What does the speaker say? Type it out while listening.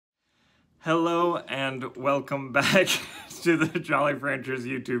Hello and welcome back to the Jolly Ranchers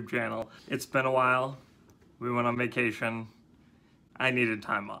YouTube channel. It's been a while. We went on vacation. I needed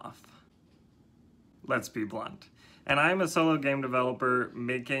time off. Let's be blunt. And I'm a solo game developer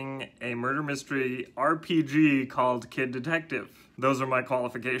making a murder mystery RPG called Kid Detective. Those are my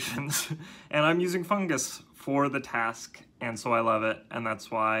qualifications. And I'm using Fungus for the task, and so I love it. And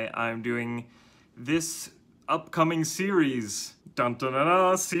that's why I'm doing this upcoming series. Dun dun dun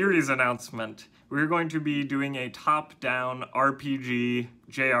dun, series announcement. We're going to be doing a top-down RPG,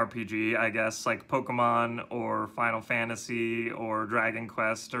 JRPG, I guess, like Pokemon or Final Fantasy or Dragon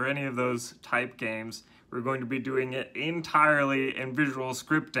Quest or any of those type games. We're going to be doing it entirely in visual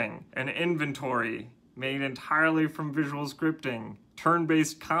scripting. An inventory made entirely from visual scripting.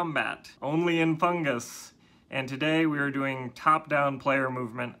 Turn-based combat, only in Fungus. And today we are doing top-down player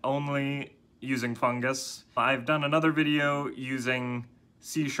movement only using Fungus. I've done another video using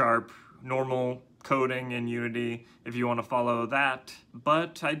C#, normal coding in Unity, if you want to follow that.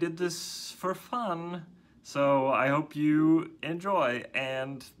 But I did this for fun, so I hope you enjoy,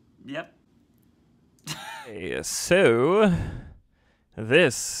 and yep. So,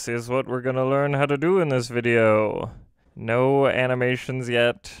 this is what we're gonna learn how to do in this video. No animations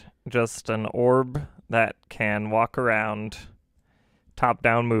yet, just an orb that can walk around,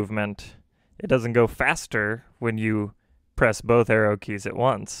 top-down movement. It doesn't go faster when you press both arrow keys at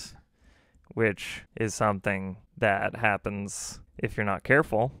once, which is something that happens if you're not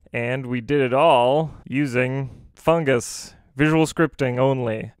careful. And we did it all using Fungus, visual scripting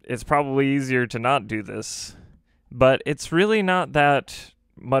only. It's probably easier to not do this, but it's really not that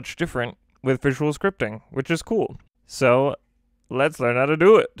much different with visual scripting, which is cool. So let's learn how to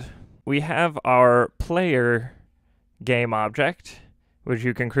do it. We have our player game object, which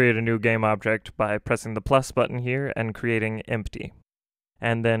you can create a new game object by pressing the plus button here and creating empty.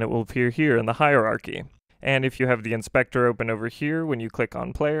 And then it will appear here in the hierarchy. And if you have the inspector open over here, when you click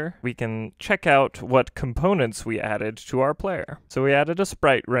on player, we can check out what components we added to our player. So we added a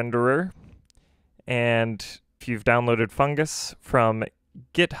sprite renderer, and if you've downloaded Fungus from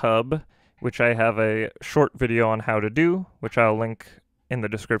GitHub, which I have a short video on how to do, which I'll link in the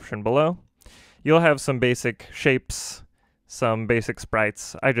description below, you'll have some basic shapes, some basic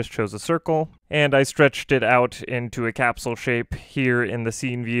sprites. I just chose a circle, and I stretched it out into a capsule shape here in the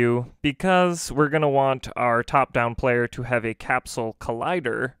scene view because we're going to want our top-down player to have a capsule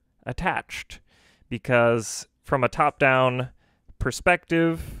collider attached, because from a top-down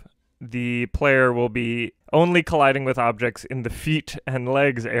perspective, the player will be only colliding with objects in the feet and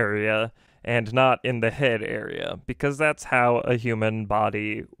legs area and not in the head area, because that's how a human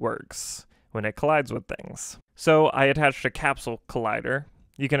body works when it collides with things. So I attached a capsule collider.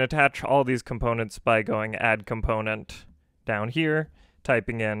 You can attach all these components by going add component down here,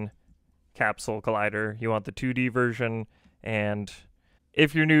 typing in capsule collider. You want the 2D version, and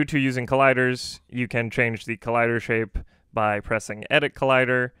if you're new to using colliders, you can change the collider shape by pressing edit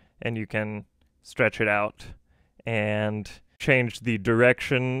collider, and you can stretch it out and change the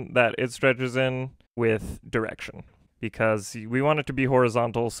direction that it stretches in with direction, because we want it to be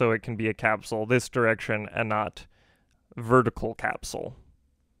horizontal so it can be a capsule this direction and not vertical capsule.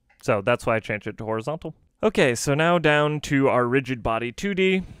 So that's why I changed it to horizontal. Okay, so now down to our rigid body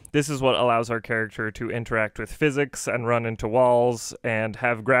 2D. This is what allows our character to interact with physics and run into walls and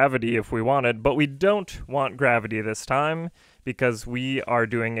have gravity if we wanted, but we don't want gravity this time because we are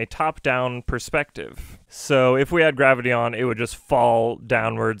doing a top-down perspective. So if we had gravity on, it would just fall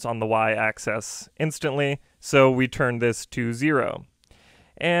downwards on the y-axis instantly. So we turn this to 0.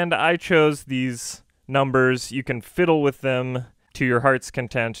 And I chose these numbers. You can fiddle with them to your heart's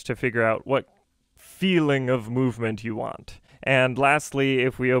content to figure out what feeling of movement you want. And lastly,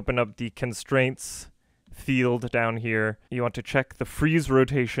 if we open up the constraints field down here, you want to check the freeze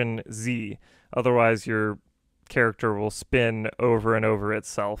rotation Z. Otherwise, your character will spin over and over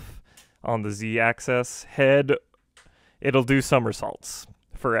itself on the Z-axis. Head, it'll do somersaults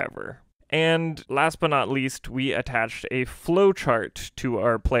forever. And last but not least, we attached a flowchart to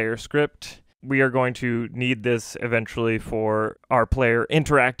our player script. We are going to need this eventually for our player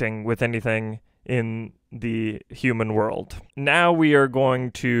interacting with anything in the human world. Now we are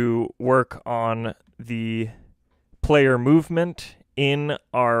going to work on the player movement in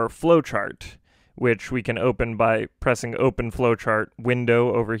our flowchart, which we can open by pressing open flowchart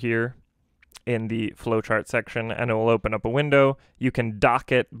window over here in the flowchart section, and it will open up a window. You can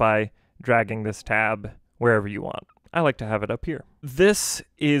dock it by dragging this tab wherever you want. I like to have it up here. This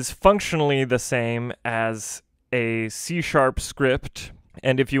is functionally the same as a C# script,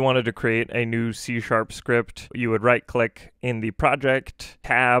 and if you wanted to create a new C# script, you would right-click in the project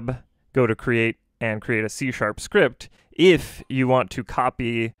tab, go to create and create a C# script. If you want to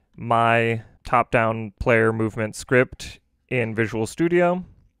copy my top-down player movement script in Visual Studio,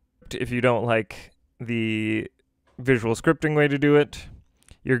 if you don't like the visual scripting way to do it,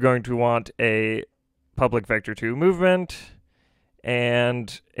 you're going to want a public vector2 movement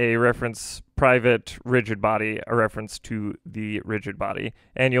and a reference private rigid body, a reference to the rigid body.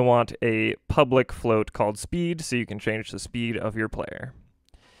 And you'll want a public float called speed, so you can change the speed of your player.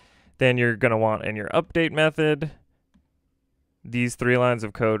 Then you're going to want in your update method these 3 lines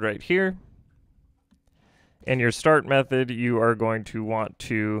of code right here. In your start method, you are going to want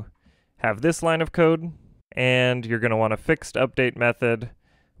to have this line of code, and you're going to want a fixed update method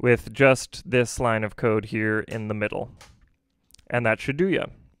with just this line of code here in the middle. And that should do you.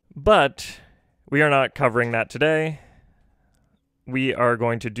 But we are not covering that today. We are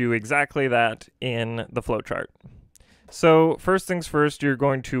going to do exactly that in the flowchart. So first things first, you're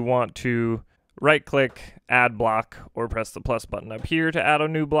going to want to right-click, add block, or press the plus button up here to add a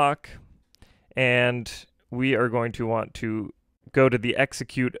new block. And we are going to want to go to the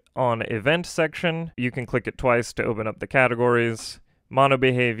execute on event section. You can click it twice to open up the categories, mono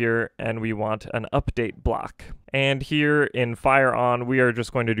behavior, and we want an update block. And here in fire on, we are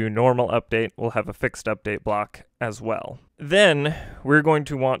just going to do normal update. We'll have a fixed update block as well. Then we're going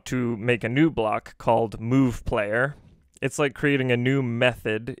to want to make a new block called move player. It's like creating a new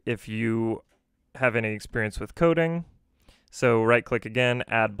method if you have any experience with coding. So right click again,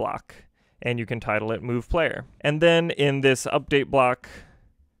 add block, and you can title it move player. And then in this update block,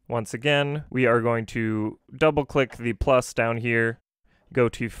 once again, we are going to double click the plus down here, go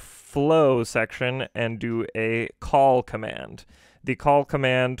to flow section and do a call command. The call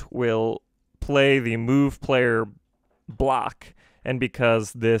command will play the move player block, and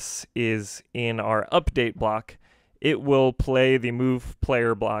because this is in our update block, it will play the move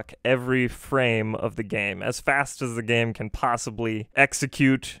player block every frame of the game. As fast as the game can possibly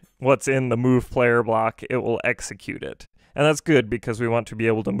execute what's in the move player block, it will execute it. And that's good because we want to be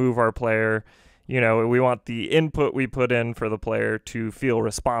able to move our player. You know, we want the input we put in for the player to feel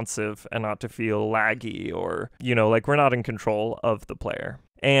responsive and not to feel laggy or, you know, like we're not in control of the player.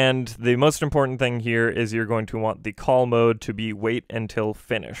 And the most important thing here is you're going to want the call mode to be wait until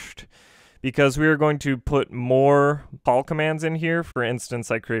finished, because we are going to put more call commands in here. For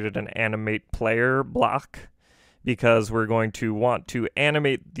instance, I created an animate player block because we're going to want to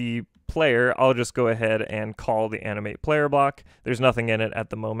animate the player. I'll just go ahead and call the animate player block. There's nothing in it at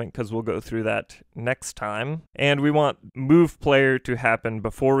the moment because we'll go through that next time. And we want move player to happen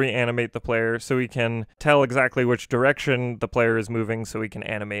before we animate the player so we can tell exactly which direction the player is moving so we can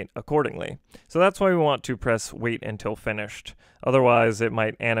animate accordingly. So that's why we want to press wait until finished. Otherwise, it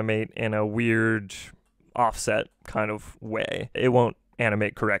might animate in a weird offset kind of way. It won't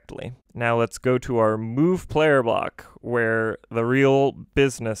animate correctly. Now let's go to our move player block where the real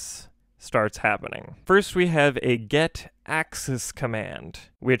business starts happening. First, we have a get axis command,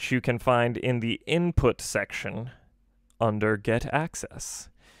 which you can find in the input section under get axis.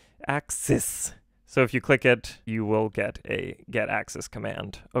 Axis. So if you click it, you will get a get axis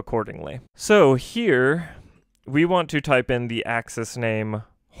command accordingly. So here, we want to type in the axis name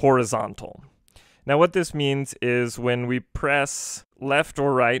horizontal. Now what this means is when we press left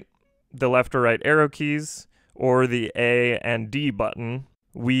or right, the left or right arrow keys, or the A and D button,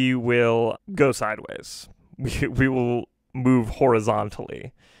 we will go sideways. We will move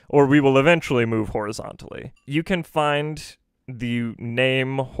horizontally, or we will eventually move horizontally. You can find the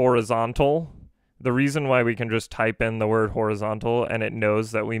name horizontal. The reason why we can just type in the word horizontal and it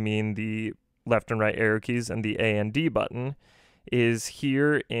knows that we mean the left and right arrow keys and the A and D button is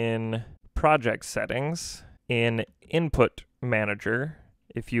here in project settings in input manager.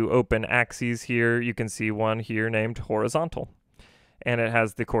 If you open axes here, you can see one here named horizontal, and it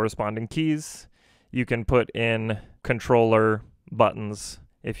has the corresponding keys. You can put in controller buttons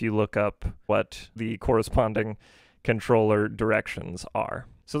if you look up what the corresponding controller directions are.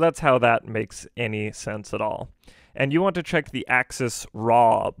 So that's how that makes any sense at all. And you want to check the axis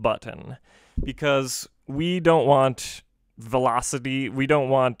raw button because we don't want velocity, we don't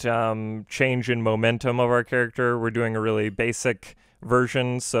want change in momentum of our character. We're doing a really basic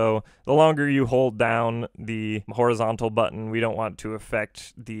version, so the longer you hold down the horizontal button, we don't want to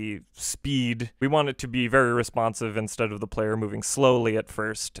affect the speed. We want it to be very responsive instead of the player moving slowly at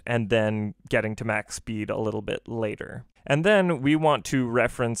first and then getting to max speed a little bit later. And then we want to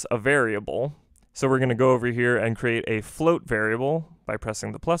reference a variable. So we're going to go over here and create a float variable by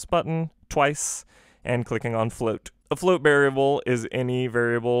pressing the plus button twice and clicking on float. A float variable is any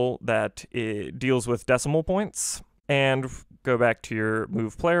variable that deals with decimal points. And go back to your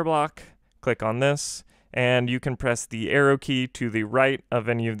move player block, click on this, and you can press the arrow key to the right of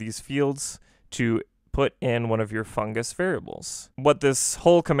any of these fields to put in one of your fungus variables. What this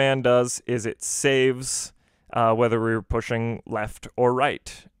whole command does is it saves whether we're pushing left or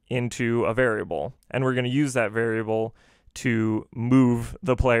right into a variable, and we're going to use that variable to move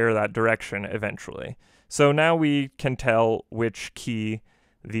the player that direction eventually. So now we can tell which key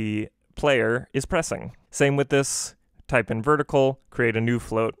the player is pressing. Same with this, type in vertical, create a new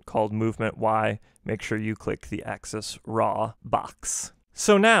float called movement Y, make sure you click the axis raw box.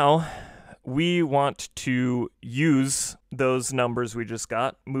 So now we want to use those numbers we just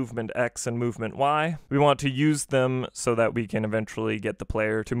got, movement X and movement Y. We want to use them so that we can eventually get the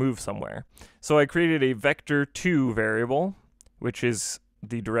player to move somewhere. So I created a vector2 variable, which is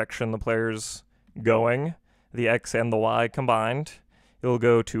the direction the player's going, the X and the Y combined. You'll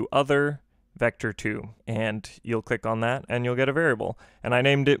go to other vector2 and you'll click on that and you'll get a variable. And I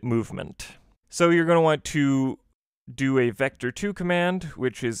named it movement. So you're going to want to do a vector2 command,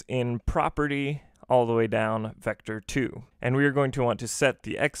 which is in property all the way down vector2. And we are going to want to set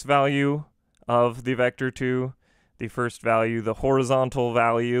the X value of the vector2, the first value, the horizontal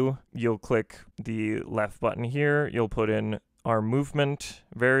value. You'll click the left button here. You'll put in our movement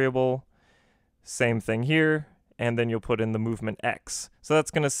variable. Same thing here. And then you'll put in the movement X. So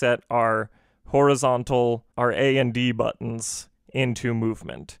that's going to set our horizontal, our A and D buttons into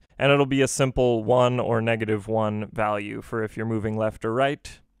movement. And it'll be a simple 1 or -1 value for if you're moving left or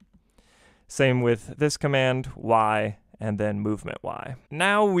right. Same with this command, Y, and then movement Y.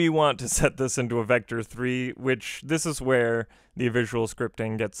 Now we want to set this into a vector3, which this is where the visual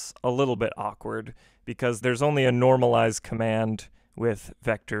scripting gets a little bit awkward, because there's only a normalize command with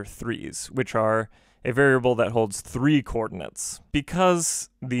vector3s, which are a variable that holds 3 coordinates. Because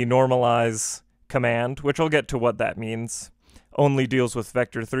the normalize command, which I'll get to what that means, only deals with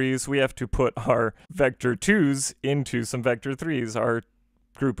vector3s, we have to put our vector2s into some vector3s, our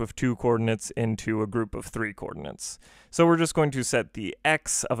group of 2 coordinates into a group of 3 coordinates. So we're just going to set the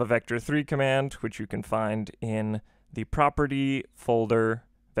X of a vector3 command, which you can find in the property folder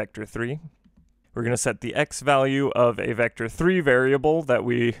vector3. We're going to set the X value of a vector3 variable that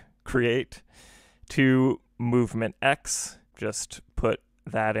we create to movement X. Just put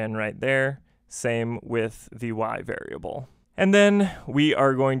that in right there. Same with the Y variable. And then we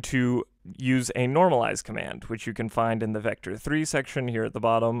are going to use a normalize command, which you can find in the vector3 section here at the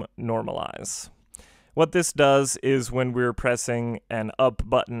bottom, normalize. What this does is when we're pressing an up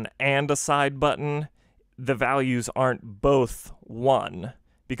button and a side button, the values aren't both 1.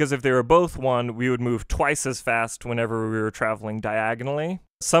 Because if they were both 1, we would move twice as fast whenever we were traveling diagonally.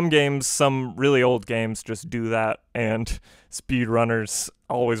 Some games, some really old games, just do that, and speedrunners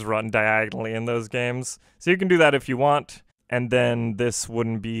always run diagonally in those games. So you can do that if you want, and then this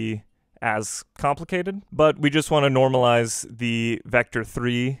wouldn't be as complicated. But we just want to normalize the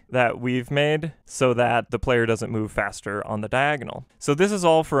vector3 that we've made so that the player doesn't move faster on the diagonal. So this is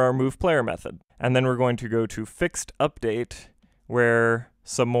all for our move player method. And then we're going to go to fixed update, where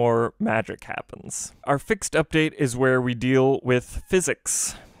some more magic happens. Our fixed update is where we deal with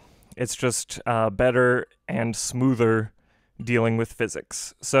physics. It's just better and smoother dealing with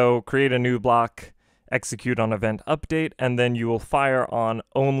physics. So create a new block, execute on event update, and then you will fire on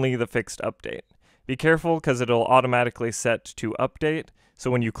only the fixed update. Be careful because it'll automatically set to update.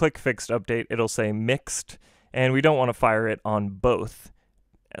 So when you click fixed update, it'll say mixed, and we don't want to fire it on both.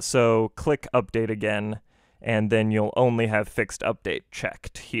 So click update again, and then you'll only have fixed update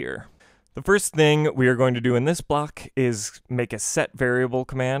checked here. The first thing we are going to do in this block is make a set variable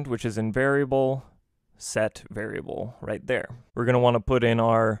command, which is in variable, set variable right there. We're going to want to put in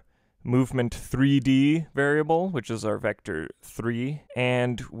our movement 3D variable, which is our vector3,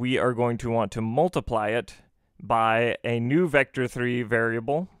 and we are going to want to multiply it by a new vector3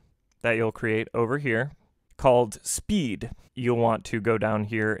 variable that you'll create over here called speed. You'll want to go down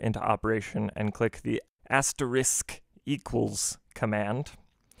here into operation and click the asterisk equals command,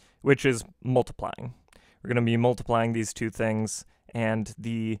 which is multiplying. We're going to be multiplying these two things, and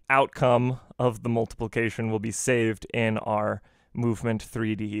the outcome of the multiplication will be saved in our movement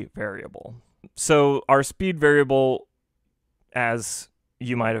 3D variable. So our speed variable, as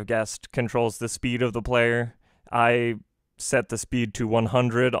you might have guessed, controls the speed of the player. I set the speed to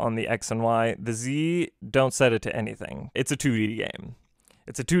 100 on the X and Y. The Z, don't set it to anything. It's a 2D game.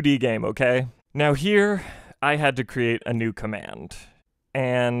 It's a 2D game, okay? Now here, I had to create a new command,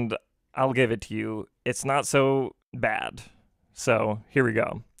 and I'll give it to you. It's not so bad. So here we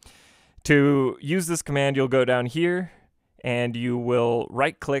go. To use this command, you'll go down here, and you will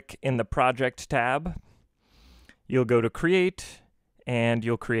right-click in the Project tab. you'll go to create, and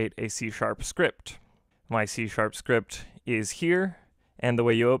you'll create a C# script. My C# script is here, and the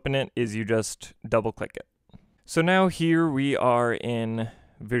way you open it is you just double click it. So now here we are in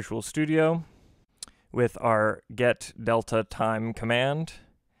Visual Studio with our get delta time command,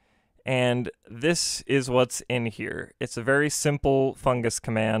 and this is what's in here. It's a very simple Fungus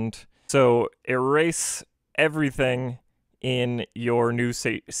command. So erase everything in your new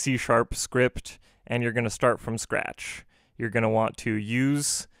C# script, and you're going to start from scratch. You're going to want to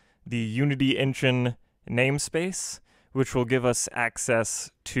use the Unity engine namespace, which will give us access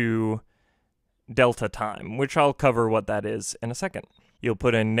to delta time, which I'll cover what that is in a second. You'll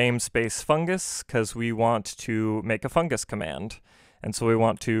put in namespace fungus because we want to make a fungus command. And so we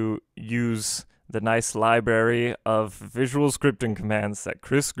want to use the nice library of visual scripting commands that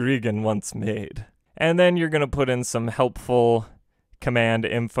Chris Gregan once made. And then you're going to put in some helpful command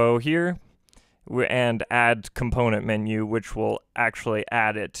info here and add component menu, which will actually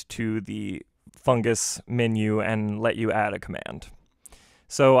add it to the Fungus menu and let you add a command.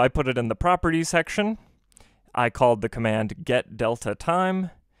 So I put it in the property section. I called the command get delta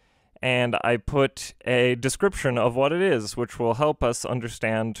time, and I put a description of what it is, which will help us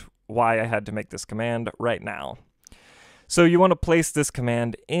understand why I had to make this command right now. So you want to place this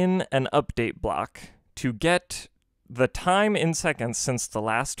command in an update block to get the time in seconds since the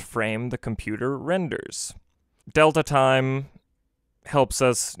last frame the computer renders. Delta time helps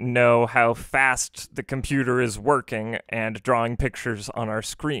us know how fast the computer is working and drawing pictures on our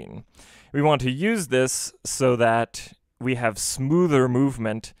screen. We want to use this so that we have smoother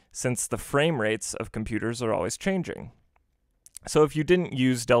movement since the frame rates of computers are always changing. So if you didn't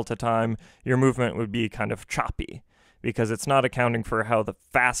use delta time, your movement would be kind of choppy because it's not accounting for how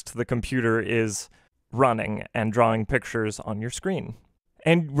fast the computer is running and drawing pictures on your screen.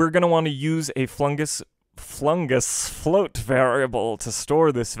 And we're going to want to use a Fungus float variable to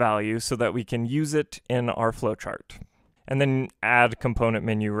store this value so that we can use it in our flowchart. And then add component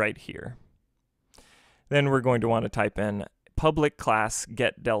menu right here. Then we're going to want to type in public class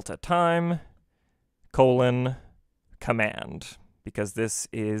get delta time command, because this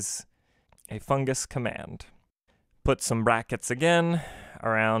is a Fungus command. Put some brackets again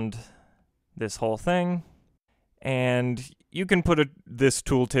around this whole thing, and you can put this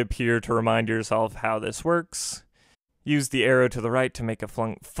tooltip here to remind yourself how this works. Use the arrow to the right to make a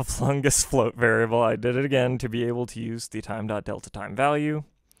Fungus float variable. I did it again to be able to use the time.delta time value.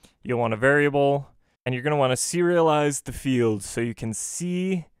 You'll want a variable, and you're going to want to serialize the field so you can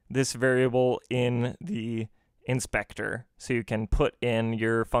see this variable in the inspector, so you can put in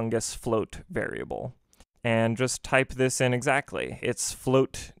your Fungus float variable. And just type this in exactly. It's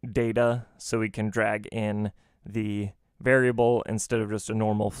float data, so we can drag in the variable instead of just a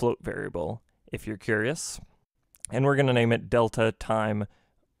normal float variable, if you're curious. And we're going to name it delta time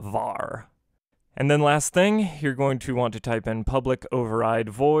var. And then last thing, you're going to want to type in public override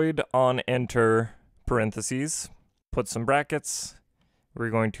void on enter parentheses. Put some brackets.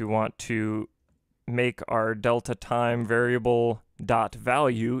 We're going to want to make our delta time variable dot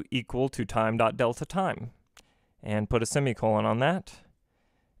value equal to time.delta time, and put a semicolon on that,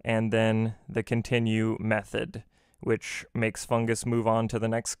 and then the continue method, which makes Fungus move on to the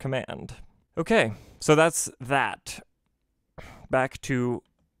next command. Okay, so that's that. Back to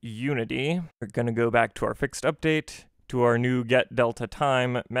Unity. We're going to go back to our fixed update, to our new get delta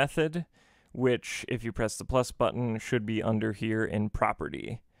time method, which, if you press the plus button, should be under here in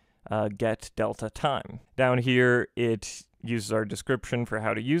property, get delta time. Down here, it uses our description for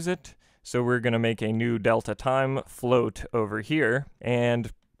how to use it. So we're going to make a new delta time float over here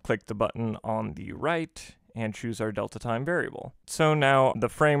and click the button on the right and choose our delta time variable. So now the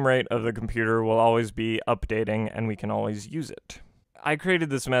frame rate of the computer will always be updating and we can always use it. I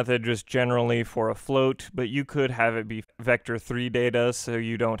created this method just generally for a float, but you could have it be vector3 data so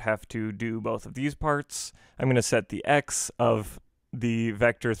you don't have to do both of these parts. I'm going to set the x of the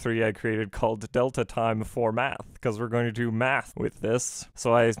vector3 I created called delta time for math, because we're going to do math with this.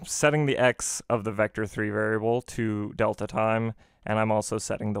 So I'm setting the x of the vector3 variable to delta time, and I'm also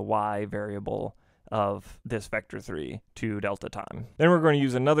setting the y variable of this vector3 to delta time. Then we're going to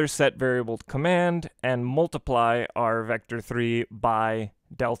use another set variable command and multiply our vector3 by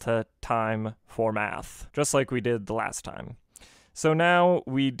delta time for math, just like we did the last time. So now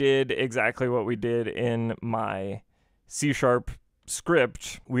we did exactly what we did in my C#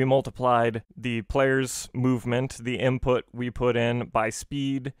 script. We multiplied the player's movement, the input we put in, by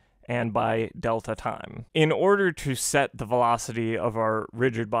speed and by delta time. In order to set the velocity of our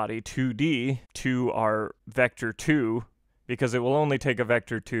rigid body 2D to our vector 2, because it will only take a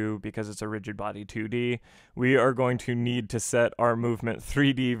vector 2 because it's a rigid body 2D. We are going to need to set our movement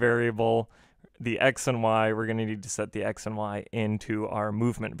 3D variable, the X and Y. We're going to need to set the X and Y into our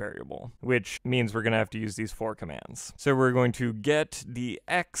movement variable, which means we're going to have to use these 4 commands. So we're going to get the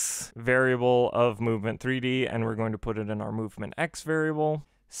X variable of movement 3D, and we're going to put it in our movement X variable.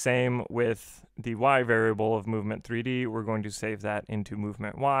 Same with the Y variable of movement 3D. We're going to save that into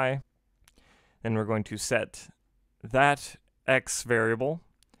movement Y. Then we're going to set that X variable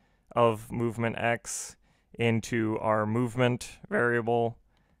of movement X into our movement variable.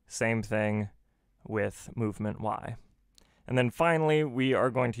 Same thing with movement Y. And then finally, we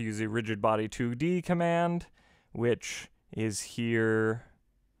are going to use a rigid body 2D command, which is here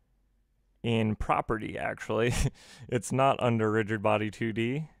in property, actually. It's not under rigid body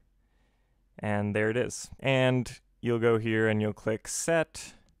 2D. And there it is. And you'll go here and you'll click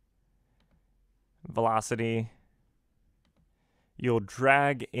set velocity. You'll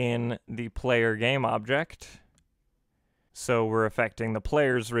drag in the player game object. So we're affecting the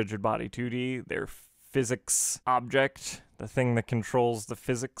player's rigid body 2D, their physics object, the thing that controls the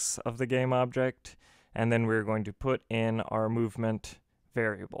physics of the game object. And then we're going to put in our movement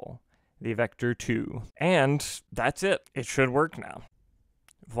variable, the vector 2. And that's it. It should work now.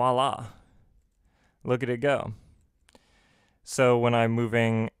 Voila. Look at it go. So when I'm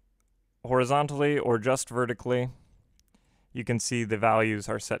moving horizontally or just vertically, you can see the values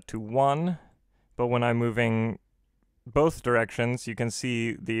are set to 1. But when I'm moving both directions, you can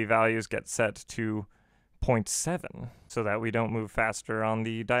see the values get set to 0.7 so that we don't move faster on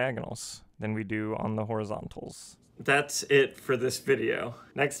the diagonals than we do on the horizontals. That's it for this video.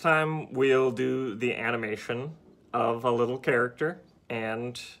 Next time we'll do the animation of a little character,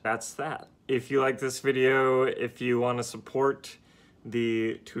 and that's that. If you like this video, if you want to support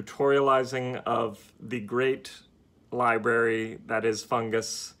the tutorializing of the great library that is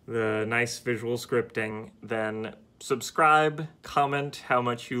Fungus, the nice visual scripting, then subscribe, comment how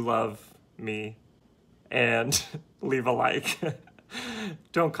much you love me, and leave a like.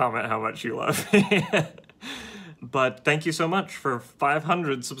 Don't comment how much you love me. But thank you so much for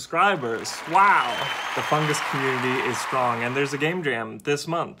 500 subscribers. Wow! The Fungus community is strong, and there's a game jam this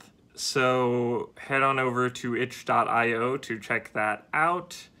month. So head on over to itch.io to check that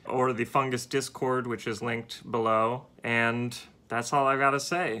out, or the Fungus Discord, which is linked below. And that's all I gotta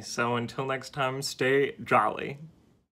say. So until next time, stay jolly.